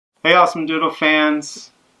Hey Awesome Doodle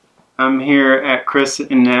fans, I'm here at Kris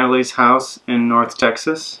and Natalie's house in North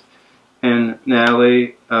Texas. And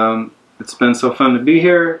Natalie, it's been so fun to be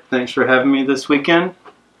here. Thanks for having me this weekend.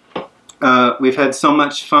 We've had so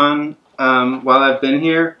much fun while I've been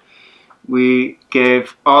here. We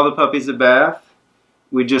gave all the puppies a bath.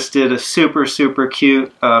 We just did a super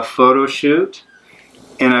cute photo shoot.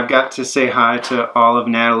 And I've got to say hi to all of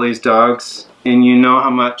Natalie's dogs. And you know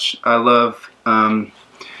how much I love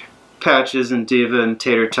Patches and Diva and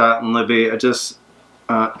Tater Tot and Libby. I just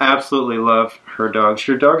absolutely love her dogs.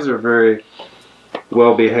 Your dogs are very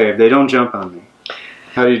well behaved. They don't jump on me.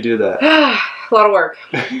 How do you do that? A lot of work.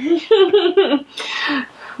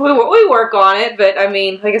 we work on it, but I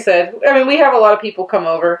mean, like I said, we have a lot of people come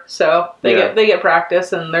over, so they get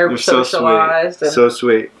practice and they're socialized. So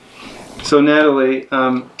sweet. So Natalie,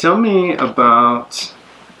 tell me about.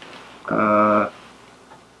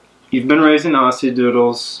 You've been raising Aussie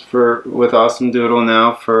Doodles with Awesome Doodle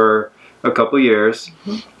now for a couple years,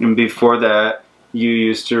 and before that, you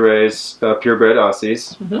used to raise purebred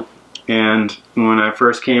Aussies. And when I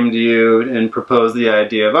first came to you and proposed the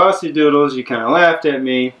idea of Aussie Doodles, you kind of laughed at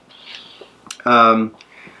me. So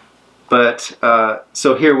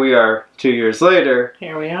here we are 2 years later.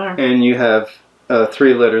 Here we are. And you have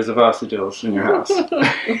 3 litters of Aussie Doodles in your house.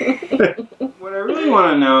 What I really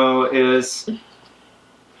want to know is,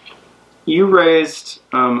 you raised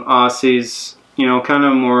Aussies, you know, kind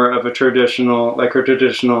of more of a traditional, like a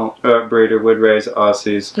traditional breeder would raise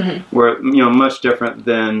Aussies, where, you know, much different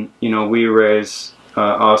than, you know, we raise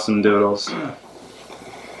Awesome Doodles.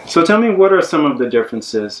 So tell me, what are some of the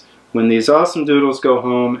differences when these Awesome Doodles go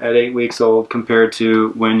home at 8 weeks old compared to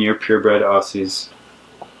when your purebred Aussies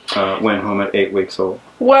went home at 8 weeks old?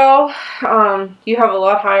 Well, you have a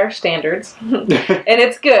lot higher standards, and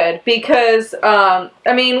it's good because,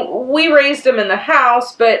 we raised them in the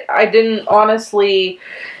house, but I didn't honestly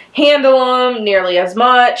handle them nearly as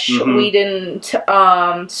much. We didn't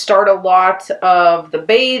start a lot of the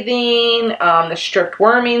bathing, the strict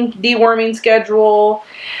deworming schedule.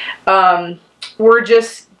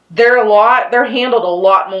 They're handled a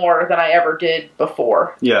lot more than I ever did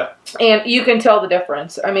before. Yeah. And you can tell the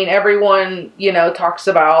difference. I mean, everyone, you know, talks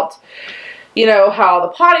about, you know, how the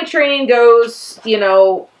potty training goes, you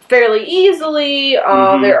know, fairly easily.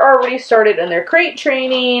 They're already started in their crate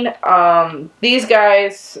training. These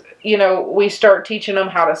guys, you know, we start teaching them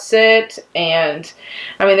how to sit, and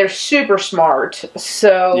I mean, they're super smart.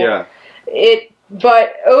 So yeah.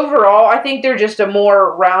 But overall, I think they're just a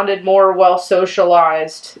more rounded, more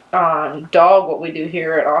well-socialized dog, what we do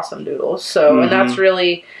here at Awesome Doodles. So, and that's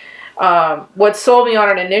really what sold me on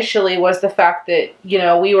it initially, was the fact that, you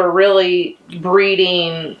know, we were really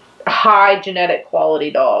breeding high genetic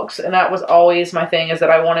quality dogs. And that was always my thing, is that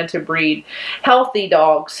I wanted to breed healthy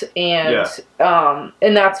dogs. And,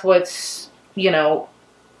 and that's what's, you know,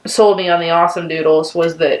 sold me on the Awesome Doodles,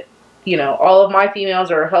 was that, you know, all of my females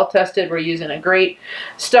are health tested. We're using a great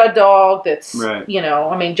stud dog that's, you know,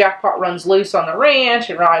 I mean, Jackpot runs loose on the ranch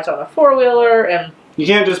and rides on the 4-wheeler. And you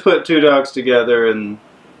can't just put 2 dogs together and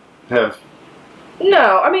have...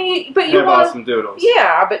 No, I mean, but you have want Awesome Doodles.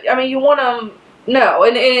 Yeah, but I mean, you want them... No,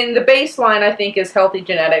 and the baseline, I think, is healthy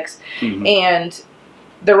genetics. And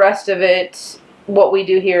the rest of it, what we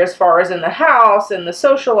do here as far as in the house and the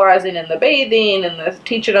socializing and the bathing and the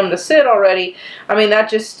teaching them to sit already, I mean, that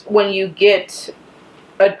just, when you get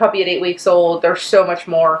a puppy at 8 weeks old, they're so much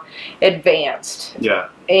more advanced. Yeah.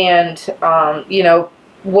 And, you know,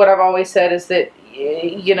 what I've always said is that,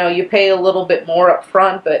 you know, you pay a little bit more up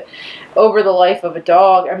front, but over the life of a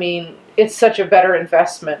dog, I mean, it's such a better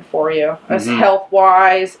investment for you, as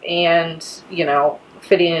health-wise and, you know,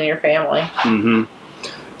 fitting in your family.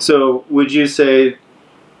 So would you say,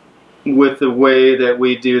 with the way that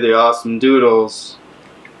we do the Awesome Doodles,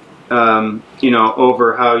 you know,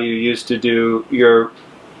 over how you used to do your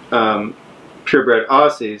purebred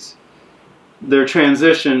Aussies, their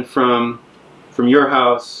transition from your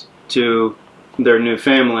house to their new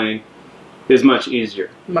family is much easier?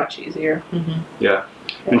 Much easier. Yeah.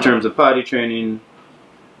 In terms of potty training,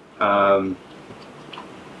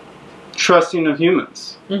 trusting of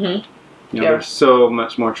humans. You know, they're so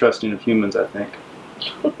much more trusting of humans, I think.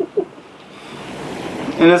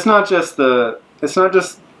 And it's not just the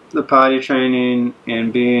potty training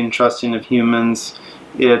and being trusting of humans.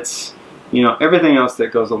 It's, you know, everything else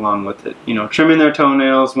that goes along with it. You know, trimming their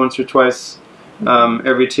toenails once or twice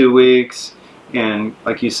every 2 weeks, and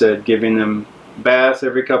like you said, giving them baths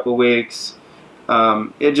every couple weeks.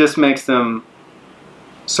 It just makes them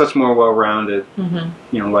such more well-rounded.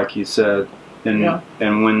 You know, like you said.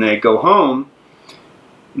 And when they go home,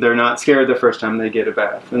 they're not scared the first time they get a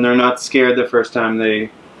bath, and they're not scared the first time they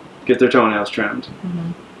get their toenails trimmed.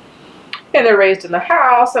 Mm-hmm. And they're raised in the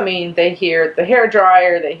house. I mean, they hear the hair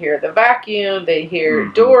dryer, they hear the vacuum, they hear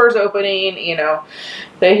doors opening, you know,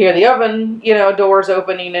 they hear the oven, you know, doors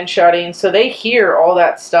opening and shutting. So they hear all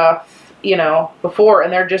that stuff, you know, before,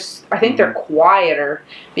 and they're just, I think they're quieter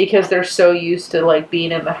because they're so used to like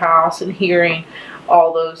being in the house and hearing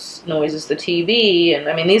all those noises, the TV, and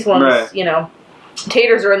I mean, these ones, you know,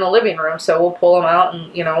 Taters are in the living room, so we'll pull them out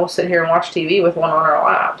and, you know, we'll sit here and watch TV with one on our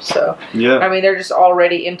lap. So, yeah. I mean, they're just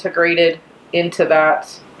already integrated into that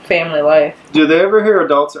family life. Do they ever hear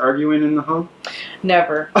adults arguing in the home?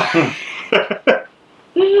 Never.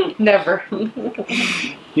 Never.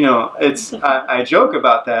 You know, it's, I joke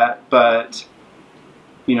about that, but,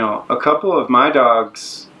 you know, a couple of my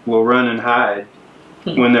dogs will run and hide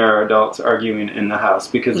when there are adults arguing in the house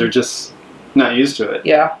because they're just not used to it.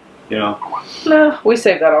 Yeah. You know? No, we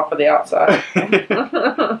save that all for the outside.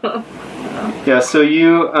 Yeah, so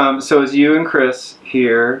you, so it's you and Kris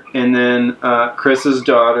here, and then Chris's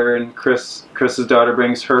daughter, and Chris's daughter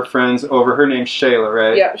brings her friends over. Her name's Shayla,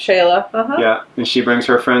 right? Yeah, Shayla. Yeah, and she brings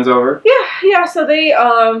her friends over? Yeah, so they,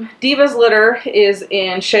 Diva's litter is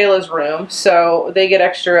in Shayla's room, so they get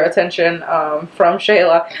extra attention from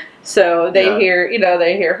Shayla. So they hear, you know,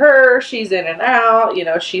 they hear her, she's in and out, you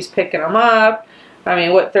know, she's picking them up. I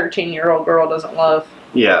mean, what 13-year-old girl doesn't love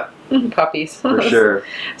puppies? For sure.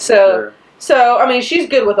 So, I mean, she's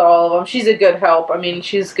good with all of them. She's a good help. I mean,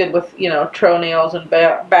 she's good with, you know, toenails and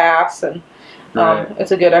baths, and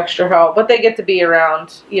it's a good extra help. But they get to be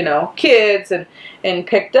around, you know, kids and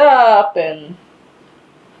picked up. And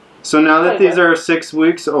so now that these are 6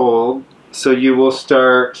 weeks old, so you will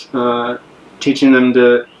start teaching them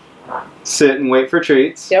to sit and wait for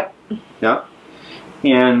treats. Yep. Yep.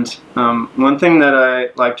 And one thing that I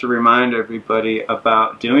like to remind everybody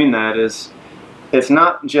about doing that is it's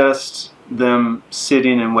not just them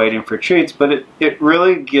sitting and waiting for treats, but it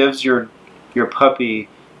really gives your puppy,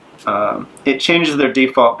 it changes their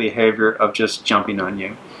default behavior of just jumping on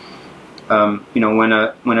you. You know, when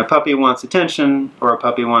a puppy wants attention or a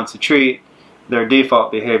puppy wants a treat, their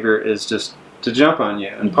default behavior is just to jump on you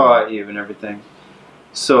and paw at you and everything.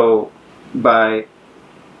 So by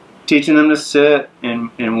teaching them to sit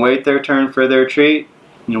and wait their turn for their treat,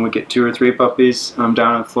 you know, we get 2 or 3 puppies down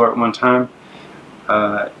on the floor at one time.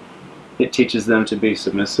 It teaches them to be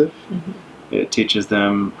submissive. It teaches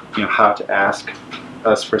them, you know, how to ask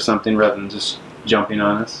us for something rather than just jumping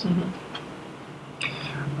on us.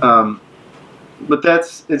 But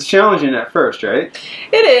it's challenging at first, right?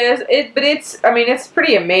 It is. But it's, I mean, it's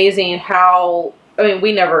pretty amazing how, I mean,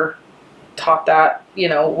 we never taught that, you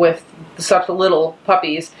know, with such little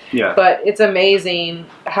puppies. Yeah. But it's amazing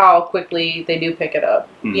how quickly they do pick it up.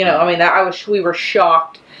 You know, I mean, we were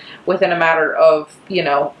shocked within a matter of, you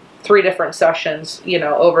know, 3 different sessions, you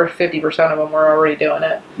know, over 50% of them were already doing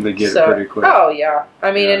it. They get it pretty quick. Oh yeah,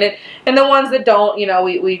 I mean, and the ones that don't, you know,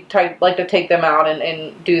 we like to take them out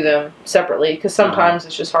and do them separately because sometimes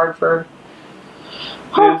it's just hard for.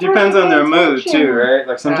 It depends on their mood too, right?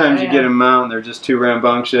 Like sometimes you get them out and they're just too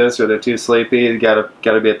rambunctious or they're too sleepy. You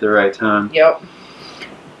gotta be at the right time. Yep.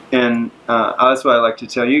 And that's why I like to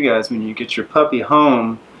tell you guys, when you get your puppy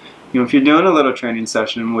home, you know, if you're doing a little training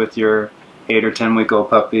session with your 8 or 10-week-old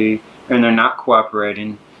puppy and they're not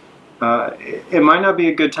cooperating, it might not be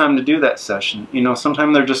a good time to do that session. You know,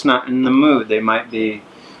 sometimes they're just not in the mood. They might be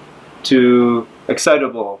too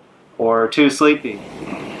excitable or too sleepy.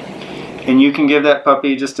 And you can give that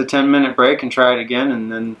puppy just a 10-minute break and try it again,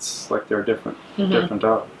 and then it's like they're a different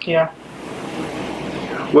dog. Yeah.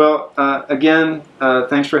 Well, again,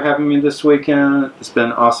 thanks for having me this weekend. It's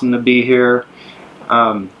been awesome to be here.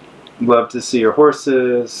 Love to see your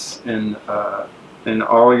horses and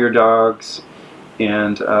all your dogs,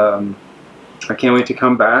 and I can't wait to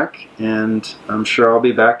come back. And I'm sure I'll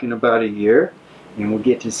be back in about a year, and we'll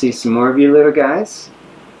get to see some more of you little guys.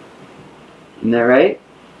 Isn't that right?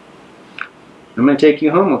 I'm going to take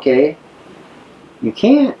you home, okay? You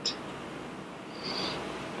can't.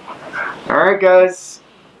 Alright guys,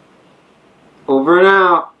 over and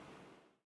out.